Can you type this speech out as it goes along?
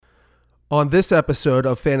On this episode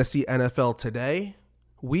of Fantasy NFL Today,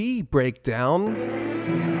 we break down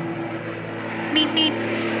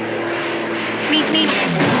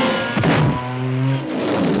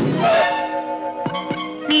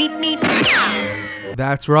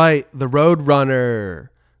That's right, the Roadrunner,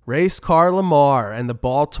 Race Car Lamar, and the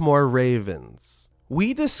Baltimore Ravens.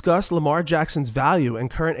 We discuss Lamar Jackson's value and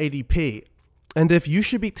current ADP, and if you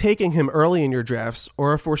should be taking him early in your drafts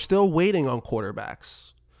or if we're still waiting on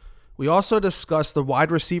quarterbacks. We also discuss the wide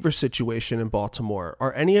receiver situation in Baltimore.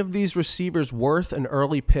 Are any of these receivers worth an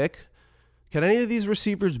early pick? Can any of these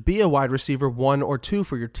receivers be a wide receiver 1 or 2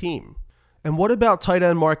 for your team? And what about tight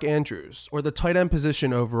end Mark Andrews or the tight end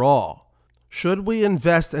position overall? Should we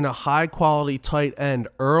invest in a high-quality tight end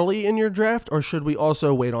early in your draft, or should we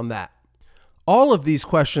also wait on that? All of these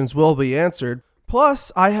questions will be answered.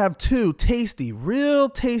 Plus, I have 2 real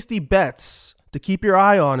tasty bets to keep your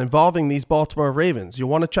eye on involving these Baltimore Ravens. You'll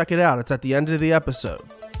want to check it out. It's at the end of the episode.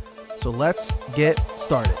 So let's get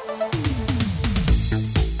started.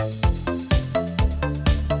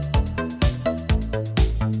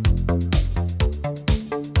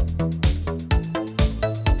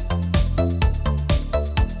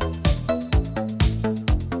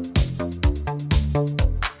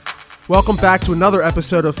 Welcome back to another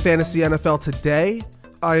episode of Fantasy NFL Today.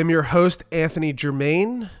 I am your host, Anthony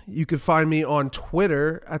Germain. You can find me on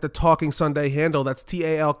Twitter at the Talking Sunday handle. That's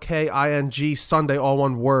TALKING Sunday, all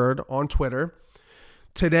one word, on Twitter.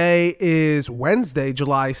 Today is Wednesday,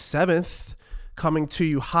 July 7th, coming to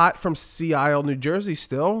you hot from Sea Isle, New Jersey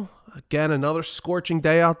still. Again, another scorching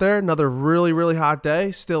day out there, another really, really hot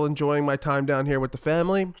day. Still enjoying my time down here with the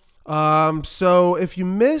family. So if you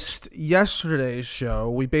missed yesterday's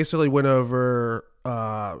show, we basically went over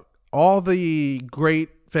all the great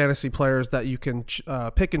fantasy players that you can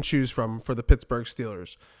pick and choose from for the Pittsburgh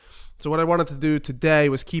Steelers. So what I wanted to do today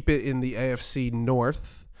was keep it in the AFC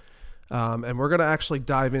North, and we're going to actually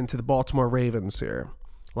dive into the Baltimore Ravens here.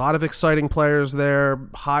 A lot of exciting players there,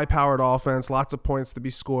 high-powered offense, lots of points to be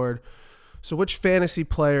scored. So which fantasy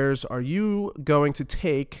players are you going to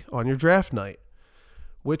take on your draft night?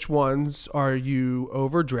 Which ones are you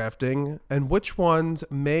overdrafting, and which ones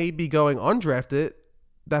may be going undrafted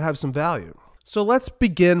that have some value? So let's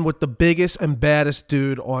begin with the biggest and baddest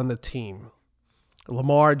dude on the team,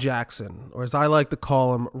 Lamar Jackson, or as I like to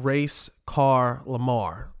call him, Race Car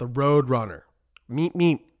Lamar, the Roadrunner. Meet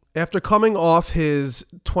me. After coming off his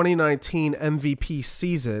 2019 MVP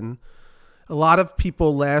season, a lot of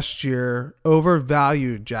people last year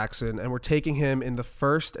overvalued Jackson and were taking him in the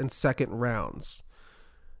first and second rounds.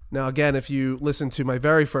 Now, again, if you listen to my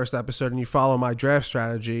very first episode and you follow my draft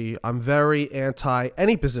strategy, I'm very anti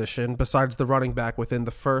any position besides the running back within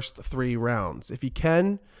the first 3 rounds. If you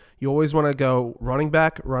can, you always want to go running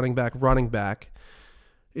back, running back, running back.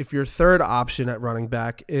 If your third option at running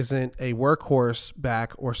back isn't a workhorse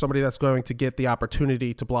back or somebody that's going to get the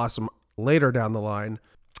opportunity to blossom later down the line,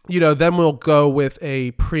 then we'll go with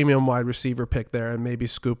a premium wide receiver pick there and maybe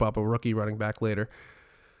scoop up a rookie running back later.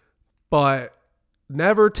 But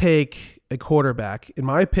never take a quarterback, in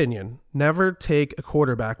my opinion, never take a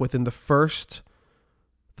quarterback within the first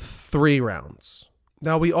 3 rounds.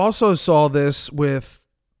 Now, we also saw this with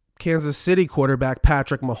Kansas City quarterback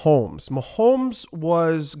Patrick Mahomes. Mahomes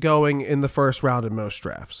was going in the first round in most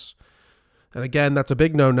drafts. And again, that's a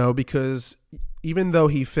big no-no because even though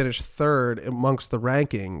he finished 3rd amongst the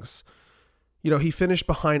rankings, he finished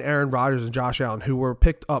behind Aaron Rodgers and Josh Allen, who were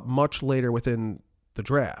picked up much later within the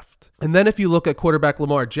draft. And then if you look at quarterback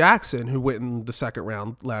Lamar Jackson, who went in the 2nd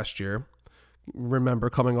round last year, remember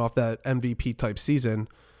coming off that MVP type season,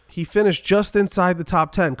 he finished just inside the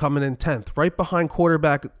top 10, coming in 10th, right behind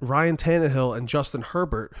quarterback Ryan Tannehill and Justin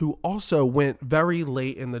Herbert, who also went very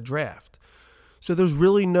late in the draft. So there's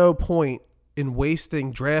really no point in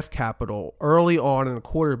wasting draft capital early on in a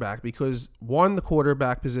quarterback because 1, the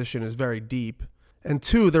quarterback position is very deep, and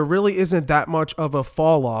 2, there really isn't that much of a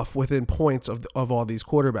fall off within points of all these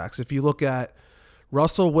quarterbacks. If you look at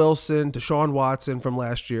Russell Wilson, Deshaun Watson from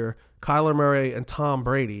last year, Kyler Murray, and Tom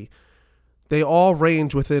Brady, they all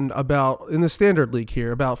range within about, in the standard league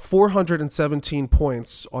here, about 417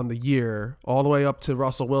 points on the year, all the way up to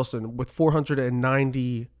Russell Wilson with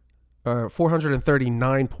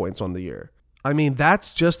 439 points on the year. I mean,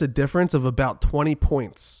 that's just a difference of about 20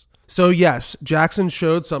 points. So yes, Jackson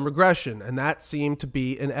showed some regression, and that seemed to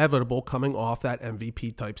be inevitable coming off that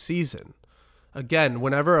MVP type season. Again,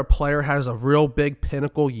 whenever a player has a real big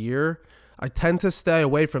pinnacle year, I tend to stay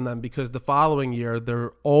away from them because the following year,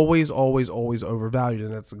 they're always overvalued,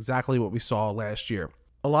 and that's exactly what we saw last year.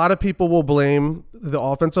 A lot of people will blame the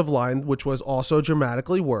offensive line, which was also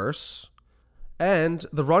dramatically worse, And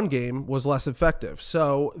the run game was less effective.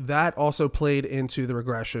 So that also played into the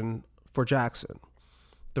regression for Jackson.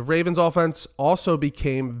 The Ravens offense also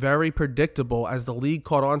became very predictable as the league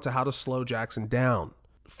caught on to how to slow Jackson down,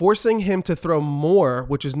 forcing him to throw more,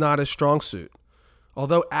 which is not his strong suit.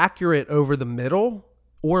 Although accurate over the middle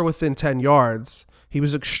or within 10 yards, he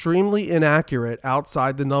was extremely inaccurate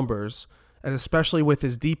outside the numbers, and especially with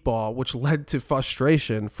his deep ball, which led to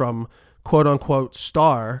frustration from quote-unquote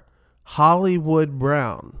star Hollywood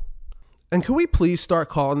Brown. And can we please start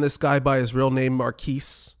calling this guy by his real name,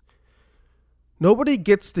 Marquise? Nobody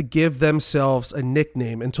gets to give themselves a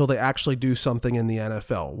nickname until they actually do something in the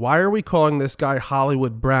NFL. Why are we calling this guy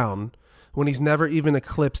Hollywood Brown when he's never even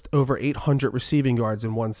eclipsed over 800 receiving yards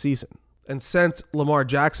in one season? And since Lamar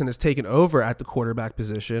Jackson has taken over at the quarterback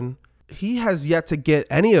position, he has yet to get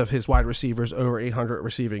any of his wide receivers over 800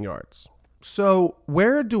 receiving yards. So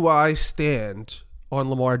where do I stand on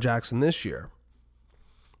Lamar Jackson this year?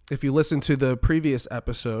 If you listen to the previous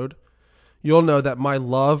episode, you'll know that my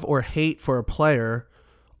love or hate for a player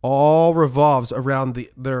all revolves around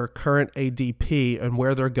their current ADP and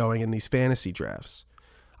where they're going in these fantasy drafts.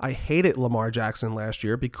 I hated Lamar Jackson last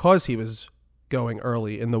year because he was going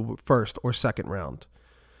early in the first or second round.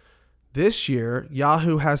 This year,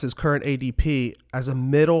 Yahoo has his current ADP as a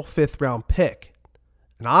middle fifth round pick,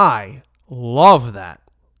 and I love that.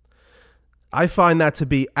 I find that to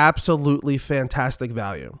be absolutely fantastic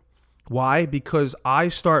value. Why? Because I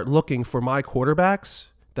start looking for my quarterbacks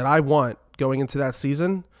that I want going into that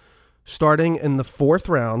season starting in the fourth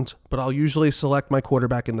round, but I'll usually select my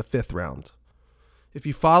quarterback in the fifth round. If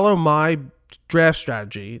you follow my draft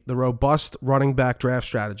strategy, the robust running back draft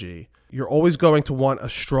strategy, you're always going to want a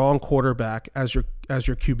strong quarterback as your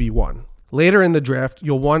QB1. Later in the draft,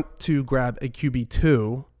 you'll want to grab a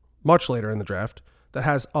QB2, much later in the draft, that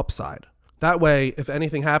has upside. That way, if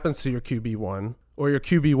anything happens to your QB1, or your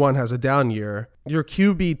QB1 has a down year, your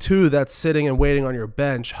QB2 that's sitting and waiting on your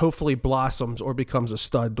bench hopefully blossoms or becomes a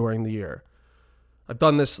stud during the year. I've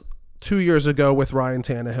done this 2 years ago with Ryan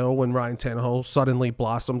Tannehill when Ryan Tannehill suddenly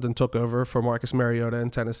blossomed and took over for Marcus Mariota in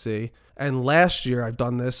Tennessee. And last year I've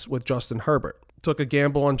done this with Justin Herbert. Took a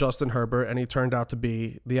gamble on Justin Herbert and he turned out to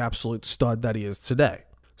be the absolute stud that he is today.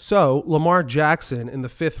 So Lamar Jackson in the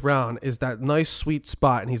fifth round is that nice sweet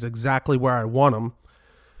spot and he's exactly where I want him.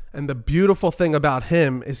 And the beautiful thing about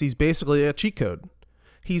him is he's basically a cheat code.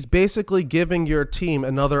 He's basically giving your team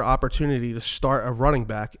another opportunity to start a running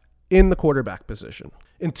back in the quarterback position.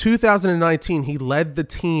 In 2019, he led the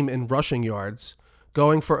team in rushing yards,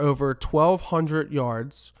 going for over 1,200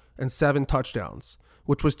 yards and 7 touchdowns,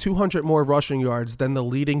 which was 200 more rushing yards than the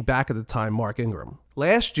leading back at the time, Mark Ingram.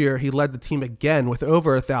 Last year, he led the team again with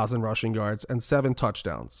over 1,000 rushing yards and 7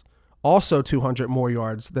 touchdowns, also 200 more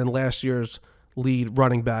yards than last year's lead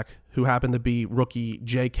running back, who happened to be rookie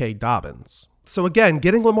J.K. Dobbins. So again,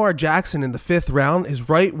 getting Lamar Jackson in the fifth round is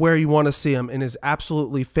right where you want to see him and is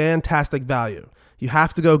absolutely fantastic value. You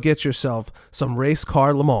have to go get yourself some race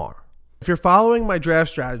car Lamar. If you're following my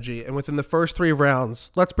draft strategy and within the first 3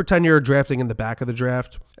 rounds, let's pretend you're drafting in the back of the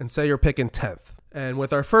draft and say you're picking 10th. And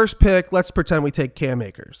with our first pick, let's pretend we take Cam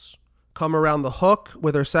Akers. Come around the hook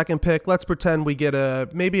with our second pick, let's pretend we get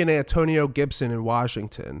maybe an Antonio Gibson in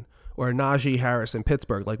Washington or a Najee Harris in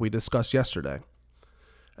Pittsburgh like we discussed yesterday.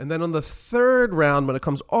 And then on the third round, when it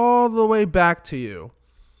comes all the way back to you,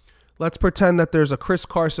 let's pretend that there's a Chris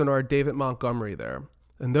Carson or a David Montgomery there.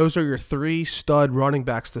 And those are your 3 stud running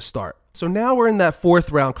backs to start. So now we're in that fourth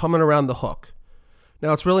round coming around the hook.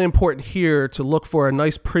 Now it's really important here to look for a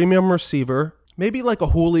nice premium receiver, maybe like a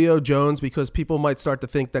Julio Jones, because people might start to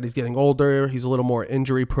think that he's getting older, he's a little more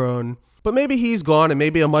injury prone. But maybe he's gone and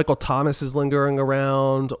maybe a Michael Thomas is lingering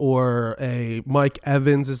around or a Mike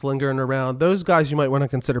Evans is lingering around. Those guys you might want to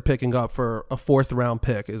consider picking up for a fourth round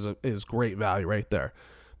pick is great value right there.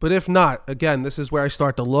 But if not, again, this is where I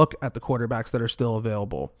start to look at the quarterbacks that are still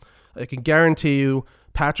available. I can guarantee you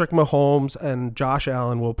Patrick Mahomes and Josh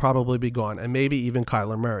Allen will probably be gone, and maybe even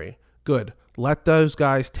Kyler Murray. Good. Let those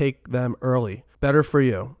guys take them early. Better for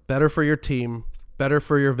you. Better for your team. Better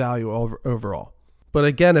for your value overall. But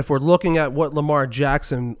again, if we're looking at what Lamar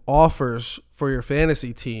Jackson offers for your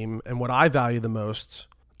fantasy team and what I value the most,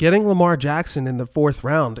 getting Lamar Jackson in the fourth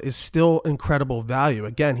round is still incredible value.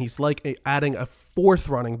 Again, he's like adding a fourth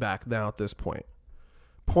running back now at this point.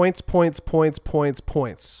 Points.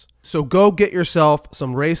 So go get yourself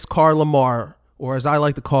some race car Lamar, or as I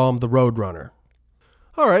like to call him, the Road Runner.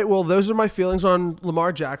 All right, well, those are my feelings on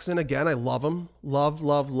Lamar Jackson. Again, I love him. Love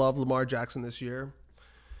Lamar Jackson this year.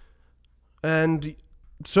 And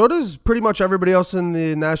so does pretty much everybody else in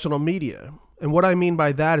the national media. And what I mean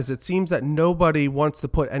by that is it seems that nobody wants to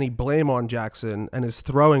put any blame on Jackson and his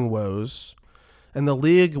throwing woes, and the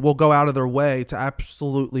league will go out of their way to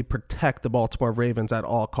absolutely protect the Baltimore Ravens at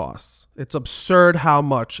all costs. It's absurd how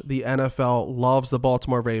much the NFL loves the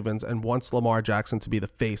Baltimore Ravens and wants Lamar Jackson to be the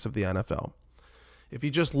face of the NFL. If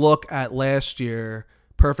you just look at last year,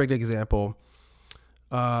 perfect example,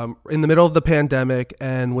 in the middle of the pandemic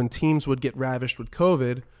and when teams would get ravished with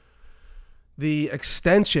COVID, the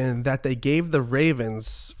extension that they gave the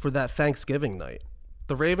Ravens for that Thanksgiving night.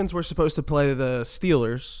 The Ravens were supposed to play the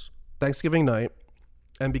Steelers Thanksgiving night,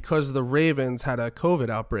 and because the Ravens had a COVID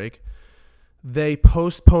outbreak, they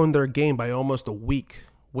postponed their game by almost a week,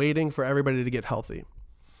 waiting for everybody to get healthy.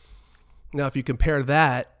 Now, if you compare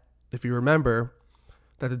that, if you remember,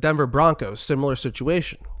 that the Denver Broncos, similar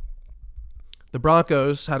situation. The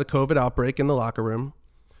Broncos had a COVID outbreak in the locker room.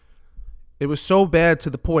 It was so bad to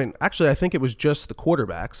the point, actually, I think it was just the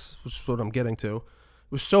quarterbacks, which is what I'm getting to.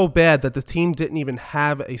 It was so bad that the team didn't even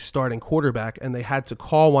have a starting quarterback, and they had to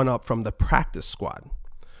call one up from the practice squad.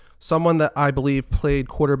 Someone that I believe played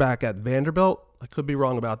quarterback at Vanderbilt. I could be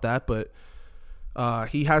wrong about that, but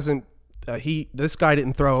this guy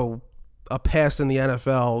didn't throw a pass in the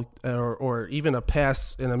NFL or even a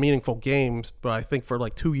pass in a meaningful game, but I think for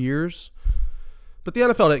like 2 years. But the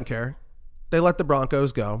NFL didn't care. They let the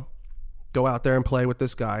Broncos go out there and play with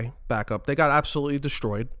this guy backup. They got absolutely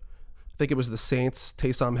destroyed. I think it was the Saints,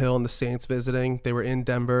 Taysom Hill and the Saints visiting. They were in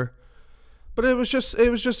Denver. But it was just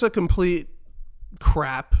a complete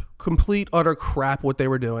utter crap what they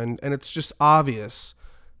were doing. And it's just obvious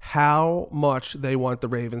how much they want the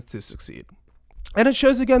Ravens to succeed. And it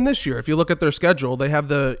shows again this year. If you look at their schedule, they have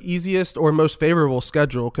the easiest or most favorable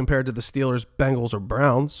schedule compared to the Steelers, Bengals, or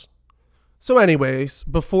Browns. So anyways,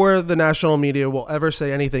 before the national media will ever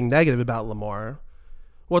say anything negative about Lamar,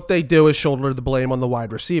 what they do is shoulder the blame on the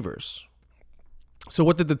wide receivers. So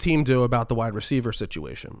what did the team do about the wide receiver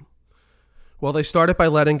situation? Well, they started by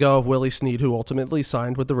letting go of Willie Snead, who ultimately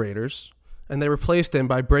signed with the Raiders, and they replaced him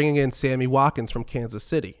by bringing in Sammy Watkins from Kansas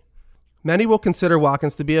City. Many will consider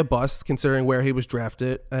Watkins to be a bust, considering where he was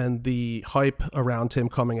drafted and the hype around him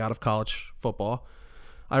coming out of college football.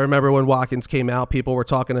 I remember when Watkins came out, people were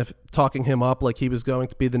talking him up like he was going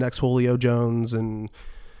to be the next Julio Jones and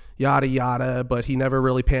yada, yada, but he never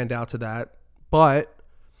really panned out to that. But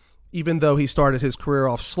even though he started his career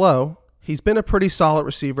off slow, he's been a pretty solid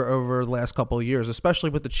receiver over the last couple of years,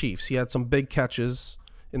 especially with the Chiefs. He had some big catches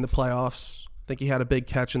in the playoffs. I think he had a big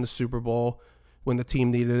catch in the Super Bowl when the team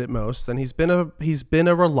needed it most, and he's been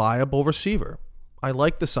a reliable receiver. I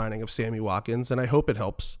like the signing of Sammy Watkins, and I hope it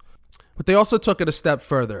helps. But they also took it a step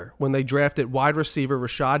further when they drafted wide receiver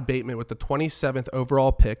Rashad Bateman with the 27th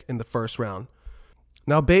overall pick in the first round.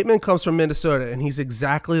 Now, Bateman comes from Minnesota, and he's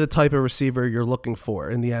exactly the type of receiver you're looking for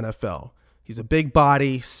in the NFL. He's a big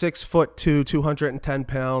body, 6'2", 210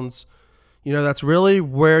 pounds. You know, that's really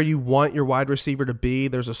where you want your wide receiver to be.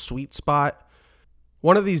 There's a sweet spot.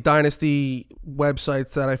 One of these dynasty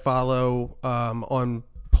websites that I follow on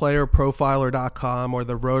playerprofiler.com or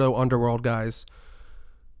the Roto Underworld guys,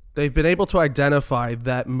 they've been able to identify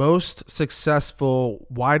that most successful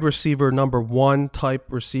wide receiver number one type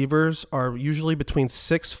receivers are usually between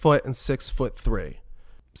 6 foot and 6'3".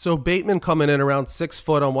 So Bateman coming in around 6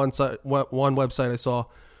 foot on one website I saw,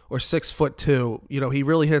 or 6'2". You know, he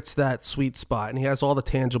really hits that sweet spot, and he has all the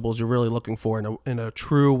tangibles you're really looking for in a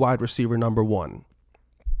true wide receiver number one.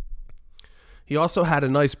 He also had a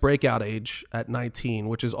nice breakout age at 19,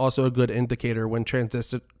 which is also a good indicator when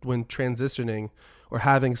transitioning or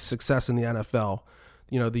having success in the NFL.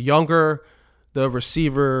 You know, the younger the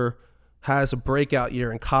receiver has a breakout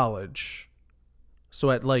year in college, so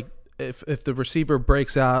at like if the receiver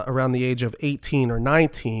breaks out around the age of 18 or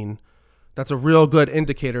 19, that's a real good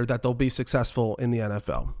indicator that they'll be successful in the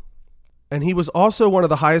NFL. And he was also one of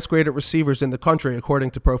the highest graded receivers in the country,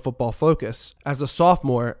 according to Pro Football Focus, as a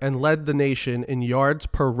sophomore, and led the nation in yards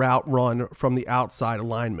per route run from the outside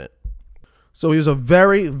alignment. So he was a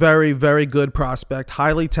very, very, very good prospect,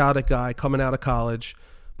 highly touted guy coming out of college.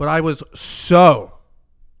 But I was so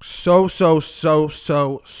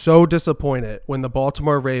disappointed when the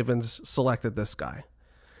Baltimore Ravens selected this guy.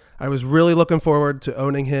 I was really looking forward to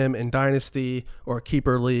owning him in Dynasty or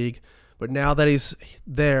Keeper League. But now that he's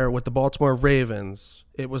there with the Baltimore Ravens,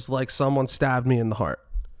 it was like someone stabbed me in the heart.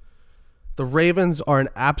 The Ravens are an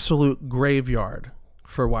absolute graveyard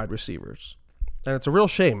for wide receivers. And it's a real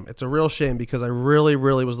shame. It's a real shame because I really,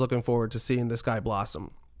 really was looking forward to seeing this guy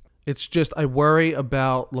blossom. It's just I worry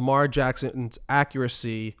about Lamar Jackson's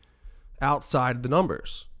accuracy outside the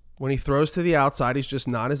numbers. When he throws to the outside, he's just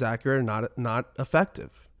not as accurate and not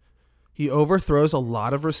effective. He overthrows a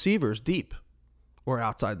lot of receivers deep. or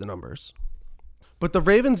outside the numbers. But the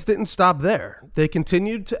Ravens didn't stop there. They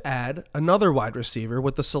continued to add another wide receiver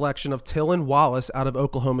with the selection of Tylan Wallace out of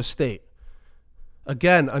Oklahoma State.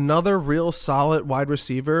 Again, another real solid wide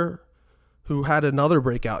receiver who had another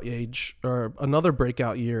breakout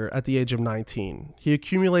year at the age of 19. He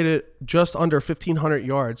accumulated just under 1,500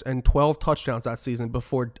 yards and 12 touchdowns that season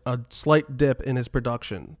before a slight dip in his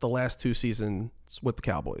production the last 2 seasons with the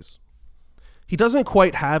Cowboys. He doesn't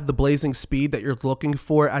quite have the blazing speed that you're looking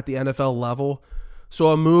for at the NFL level, so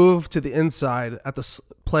a move to the inside at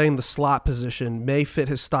playing the slot position may fit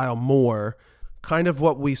his style more, kind of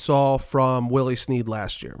what we saw from Willie Snead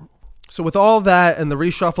last year. So with all that and the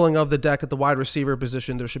reshuffling of the deck at the wide receiver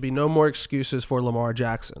position, there should be no more excuses for Lamar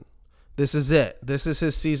Jackson. This is it. This is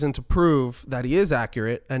his season to prove that he is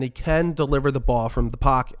accurate and he can deliver the ball from the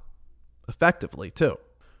pocket effectively too.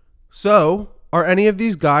 So, are any of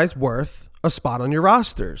these guys worth a spot on your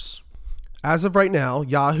rosters? As of right now,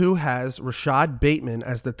 Yahoo has Rashad Bateman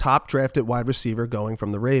as the top drafted wide receiver going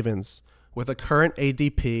from the Ravens, with a current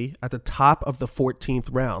ADP at the top of the 14th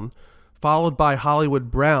round, followed by Hollywood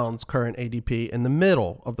Brown's current ADP in the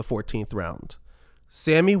middle of the 14th round.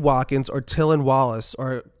 Sammy Watkins or Tylan Wallace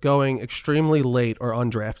are going extremely late or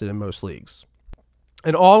undrafted in most leagues.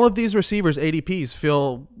 And all of these receivers' ADPs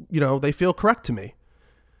feel correct to me.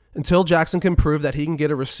 Until Jackson can prove that he can get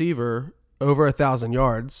a receiver over 1,000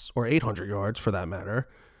 yards, or 800 yards for that matter,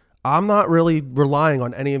 I'm not really relying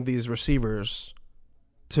on any of these receivers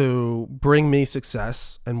to bring me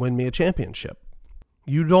success and win me a championship.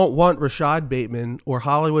 You don't want Rashad Bateman or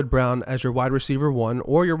Hollywood Brown as your wide receiver 1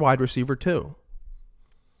 or your wide receiver 2.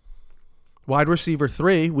 Wide receiver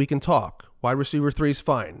 3, we can talk. Wide receiver 3 is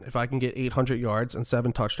fine. If I can get 800 yards and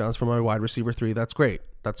 7 touchdowns from my wide receiver 3, that's great.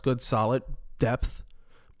 That's good, solid depth.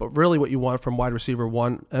 But really what you want from wide receiver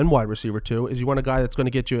 1 and wide receiver 2 is you want a guy that's going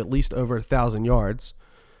to get you at least over 1,000 yards.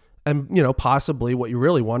 And, possibly what you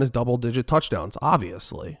really want is double-digit touchdowns,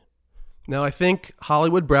 obviously. Now, I think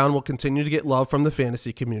Hollywood Brown will continue to get love from the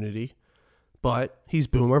fantasy community, but he's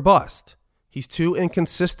boom or bust. He's too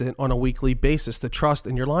inconsistent on a weekly basis to trust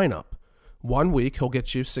in your lineup. 1 week, he'll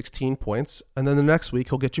get you 16 points, and then the next week,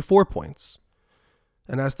 he'll get you 4 points.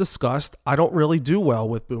 And as discussed, I don't really do well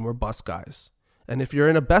with boom or bust guys. And if you're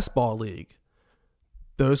in a best ball league,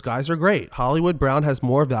 those guys are great. Hollywood Brown has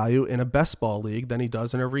more value in a best ball league than he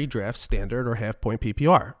does in a redraft, standard, or half-point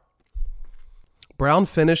PPR. Brown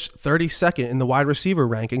finished 32nd in the wide receiver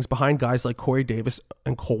rankings behind guys like Corey Davis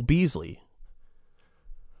and Cole Beasley.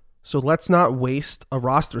 So let's not waste a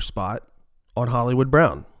roster spot on Hollywood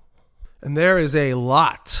Brown. And there is a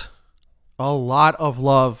lot of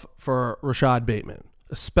love for Rashad Bateman,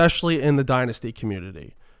 especially in the dynasty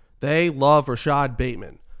community. They love Rashad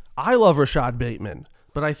Bateman. I love Rashad Bateman,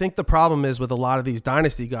 but I think the problem is with a lot of these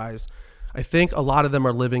dynasty guys, I think a lot of them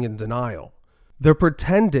are living in denial. They're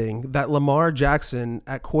pretending that Lamar Jackson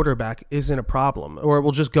at quarterback isn't a problem, or it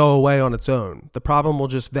will just go away on its own. The problem will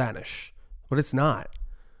just vanish, but it's not.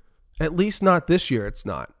 At least not this year, it's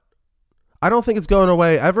not. I don't think it's going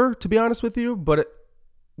away ever, to be honest with you, but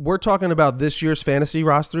we're talking about this year's fantasy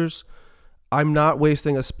rosters. I'm not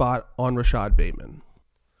wasting a spot on Rashad Bateman.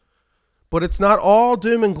 But it's not all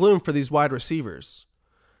doom and gloom for these wide receivers.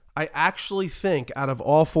 I actually think out of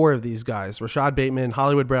all 4 of these guys, Rashad Bateman,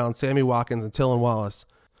 Hollywood Brown, Sammy Watkins, and Tylan Wallace,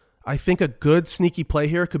 I think a good sneaky play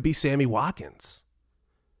here could be Sammy Watkins.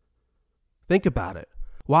 Think about it.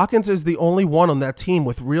 Watkins is the only one on that team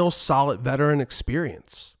with real solid veteran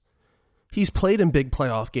experience. He's played in big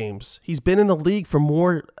playoff games. He's been in the league for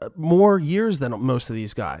more years than most of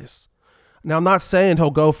these guys. Now, I'm not saying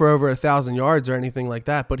he'll go for over 1,000 yards or anything like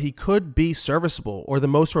that, but he could be serviceable or the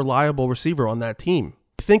most reliable receiver on that team.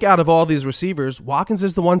 I think out of all these receivers, Watkins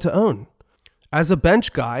is the one to own. As a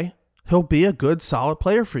bench guy, he'll be a good, solid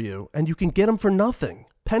player for you, and you can get him for nothing.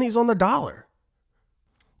 Pennies on the dollar.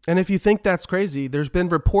 And if you think that's crazy, there's been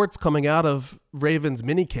reports coming out of Ravens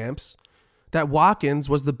minicamps that Watkins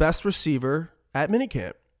was the best receiver at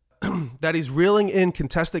minicamp. That he's reeling in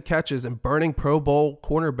contested catches and burning Pro Bowl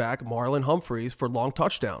cornerback Marlon Humphreys for long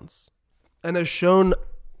touchdowns, and has shown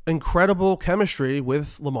incredible chemistry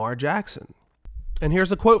with Lamar Jackson. And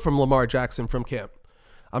here's a quote from Lamar Jackson from camp.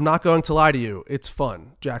 "I'm not going to lie to you. It's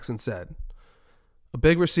fun," Jackson said. "A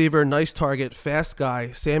big receiver, nice target, fast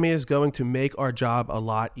guy. Sammy is going to make our job a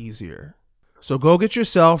lot easier. So go get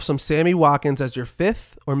yourself some Sammy Watkins as your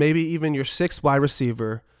 5th or maybe even your 6th wide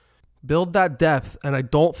receiver. Build that depth, and I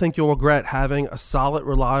don't think you'll regret having a solid,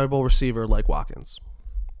 reliable receiver like Watkins."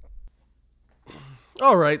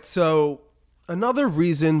 All right, so another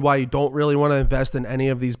reason why you don't really want to invest in any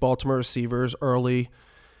of these Baltimore receivers early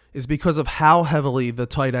is because of how heavily the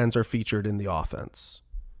tight ends are featured in the offense.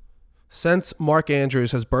 Since Mark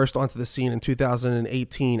Andrews has burst onto the scene in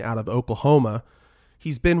 2018 out of Oklahoma,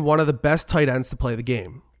 he's been one of the best tight ends to play the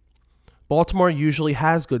game. Baltimore usually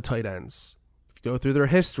has good tight ends. If you go through their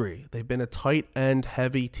history, they've been a tight end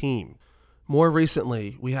heavy team. More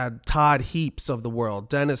recently, we had Todd Heaps of the world,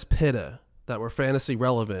 Dennis Pitta, that were fantasy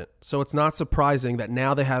relevant. So it's not surprising that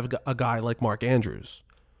now they have a guy like Mark Andrews.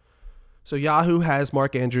 So Yahoo has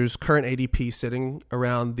Mark Andrews' current ADP sitting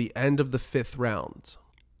around the end of the 5th round,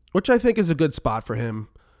 which I think is a good spot for him.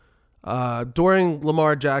 During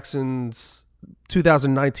Lamar Jackson's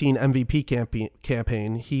 2019 MVP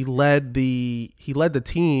campaign, he led the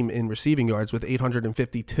team in receiving yards with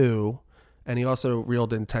 852, and he also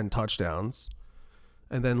reeled in 10 touchdowns.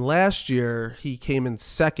 And then last year, he came in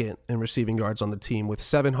second in receiving yards on the team with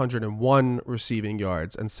 701 receiving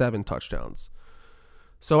yards and 7 touchdowns.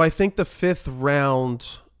 So I think the 5th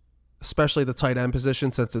round, especially the tight end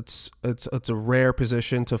position, since it's a rare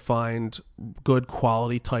position to find good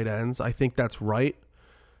quality tight ends, I think that's right.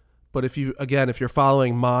 But if you're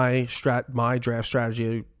following my draft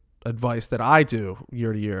strategy advice that I do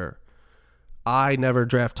year to year, I never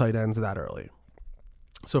draft tight ends that early.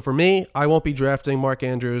 So for me, I won't be drafting Mark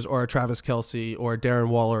Andrews or Travis Kelce or Darren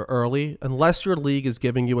Waller early unless your league is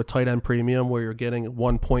giving you a tight end premium where you're getting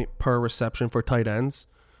 1 point per reception for tight ends.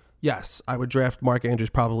 Yes, I would draft Mark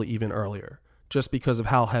Andrews probably even earlier just because of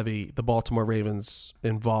how heavy the Baltimore Ravens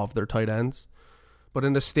involve their tight ends. But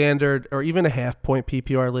in a standard or even a half-point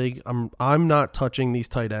PPR league, I'm not touching these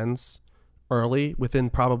tight ends early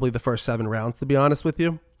within probably the first 7 rounds, to be honest with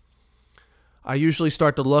you. I usually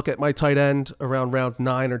start to look at my tight end around rounds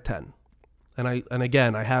 9 or 10. And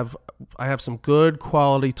again, I have some good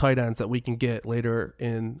quality tight ends that we can get later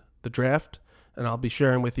in the draft, and I'll be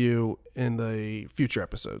sharing with you in the future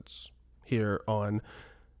episodes here on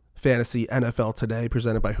Fantasy NFL Today,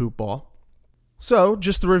 presented by Hoopball. So,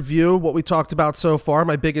 just to review what we talked about so far,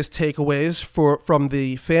 my biggest takeaways from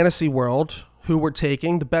the fantasy world, who we're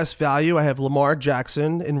taking. The best value, I have Lamar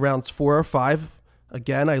Jackson in rounds 4 or 5.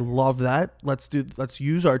 Again, I love that. Let's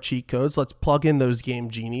use our cheat codes. Let's plug in those game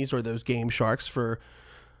genies or those game sharks for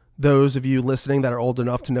those of you listening that are old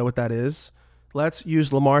enough to know what that is. Let's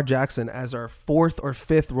use Lamar Jackson as our 4th or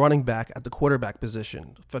 5th running back at the quarterback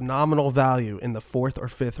position. Phenomenal value in the 4th or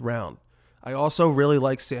 5th round. I also really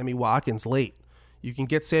like Sammy Watkins late. You can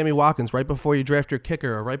get Sammy Watkins right before you draft your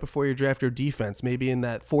kicker or right before you draft your defense, maybe in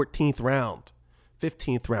that 14th round,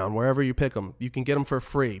 15th round, wherever you pick them. You can get them for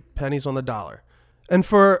free, pennies on the dollar. And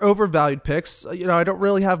for overvalued picks, I don't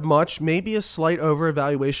really have much. Maybe a slight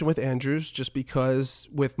overevaluation with Andrews, just because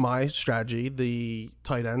with my strategy, the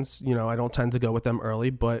tight ends, I don't tend to go with them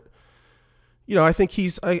early. But I think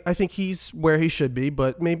he's where he should be,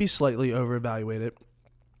 but maybe slightly overevaluated.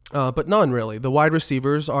 But none really. The wide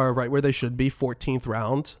receivers are right where they should be. 14th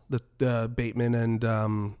round, the Bateman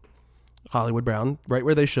and Hollywood Brown, right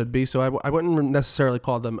where they should be. So I wouldn't necessarily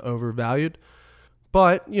call them overvalued,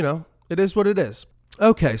 but it is what it is.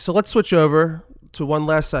 Okay, so let's switch over to one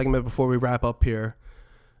last segment before we wrap up here,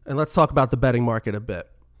 and let's talk about the betting market a bit.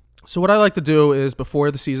 So what I like to do is before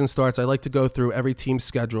the season starts, I like to go through every team's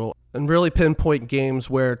schedule and really pinpoint games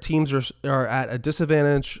where teams are at a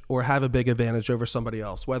disadvantage or have a big advantage over somebody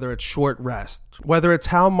else, whether it's short rest, whether it's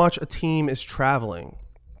how much a team is traveling,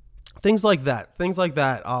 things like that.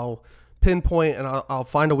 I'll pinpoint and I'll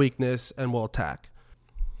find a weakness and we'll attack.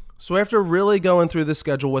 So after really going through the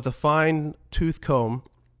schedule with a fine-tooth comb,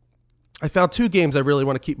 I found 2 games I really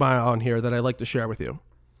want to keep my eye on here that I'd like to share with you.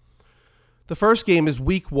 The first game is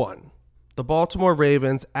Week 1, the Baltimore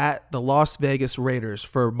Ravens at the Las Vegas Raiders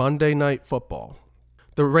for Monday Night Football.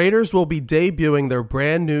 The Raiders will be debuting their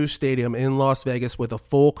brand new stadium in Las Vegas with a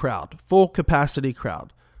full capacity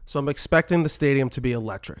crowd. So I'm expecting the stadium to be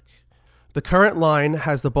electric. The current line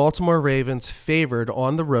has the Baltimore Ravens favored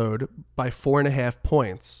on the road by 4.5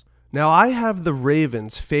 points. Now, I have the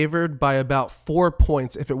Ravens favored by about 4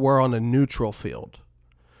 points if it were on a neutral field.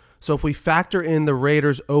 So if we factor in the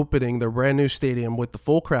Raiders opening their brand new stadium with the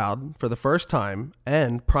full crowd for the first time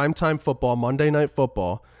and primetime football, Monday Night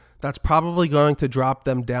Football, that's probably going to drop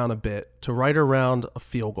them down a bit to right around a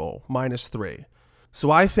field goal, -3. So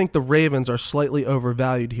I think the Ravens are slightly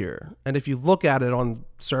overvalued here. And if you look at it on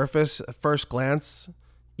surface, at first glance,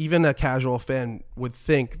 even a casual fan would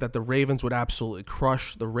think that the Ravens would absolutely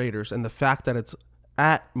crush the Raiders. And the fact that it's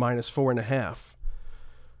at -4.5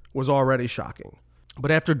 was already shocking. But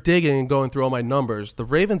after digging and going through all my numbers, the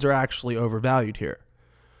Ravens are actually overvalued here.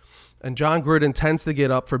 And John Gruden tends to get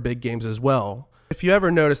up for big games as well. If you ever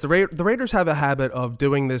notice, the Raiders have a habit of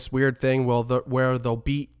doing this weird thing where they'll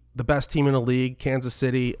beat the best team in the league, Kansas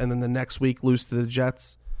City, and then the next week lose to the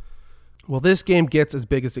Jets. Well, this game gets as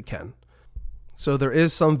big as it can. So there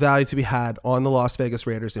is some value to be had on the Las Vegas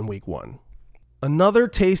Raiders in week 1. Another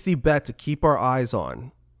tasty bet to keep our eyes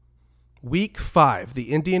on. Week 5,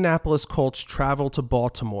 the Indianapolis Colts travel to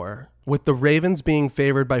Baltimore, with the Ravens being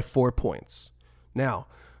favored by 4 points. Now,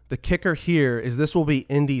 the kicker here is this will be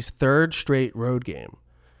Indy's 3rd straight road game.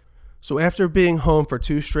 So after being home for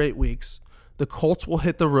 2 straight weeks, the Colts will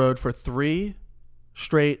hit the road for 3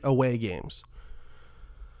 straight away games.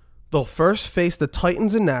 They'll first face the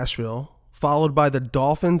Titans in Nashville, followed by the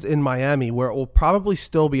Dolphins in Miami, where it will probably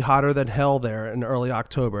still be hotter than hell there in early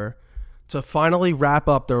October, to finally wrap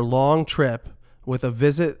up their long trip with a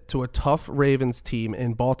visit to a tough Ravens team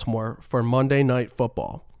in Baltimore for Monday Night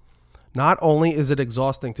Football. Not only is it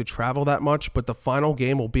exhausting to travel that much, but the final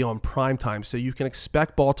game will be on primetime, so you can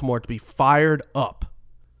expect Baltimore to be fired up,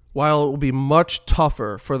 while it will be much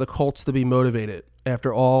tougher for the Colts to be motivated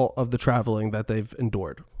after all of the traveling that they've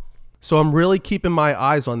endured. So I'm really keeping my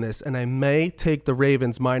eyes on this, and I may take the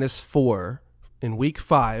Ravens -4 in Week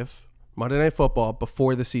 5, Monday Night Football,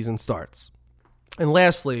 before the season starts. And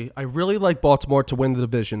lastly, I really like Baltimore to win the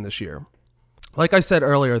division this year. Like I said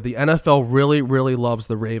earlier, the NFL really, really loves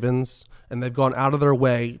the Ravens, and they've gone out of their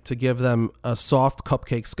way to give them a soft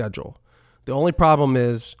cupcake schedule. The only problem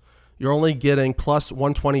is you're only getting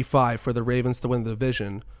 +125 for the Ravens to win the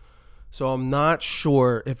division, so I'm not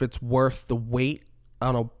sure if it's worth the wait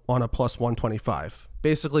on a +125.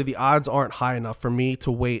 Basically, the odds aren't high enough for me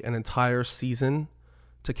to wait an entire season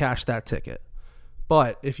to cash that ticket.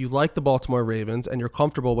 But if you like the Baltimore Ravens and you're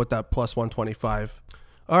comfortable with that +125,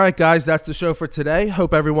 all right, guys, that's the show for today.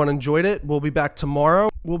 Hope everyone enjoyed it. We'll be back tomorrow.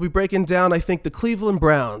 We'll be breaking down, I think, the Cleveland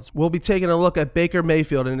Browns. We'll be taking a look at Baker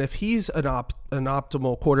Mayfield, and if he's an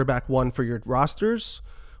optimal quarterback 1 for your rosters.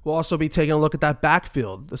 We'll also be taking a look at that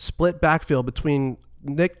backfield, the split backfield between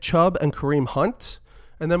Nick Chubb and Kareem Hunt.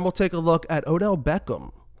 And then we'll take a look at Odell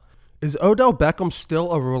Beckham. Is Odell Beckham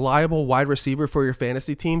still a reliable wide receiver for your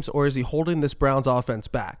fantasy teams, or is he holding this Browns offense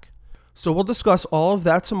back? So we'll discuss all of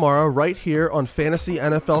that tomorrow right here on Fantasy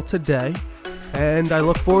NFL Today. And I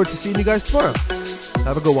look forward to seeing you guys tomorrow.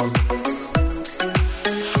 Have a good one.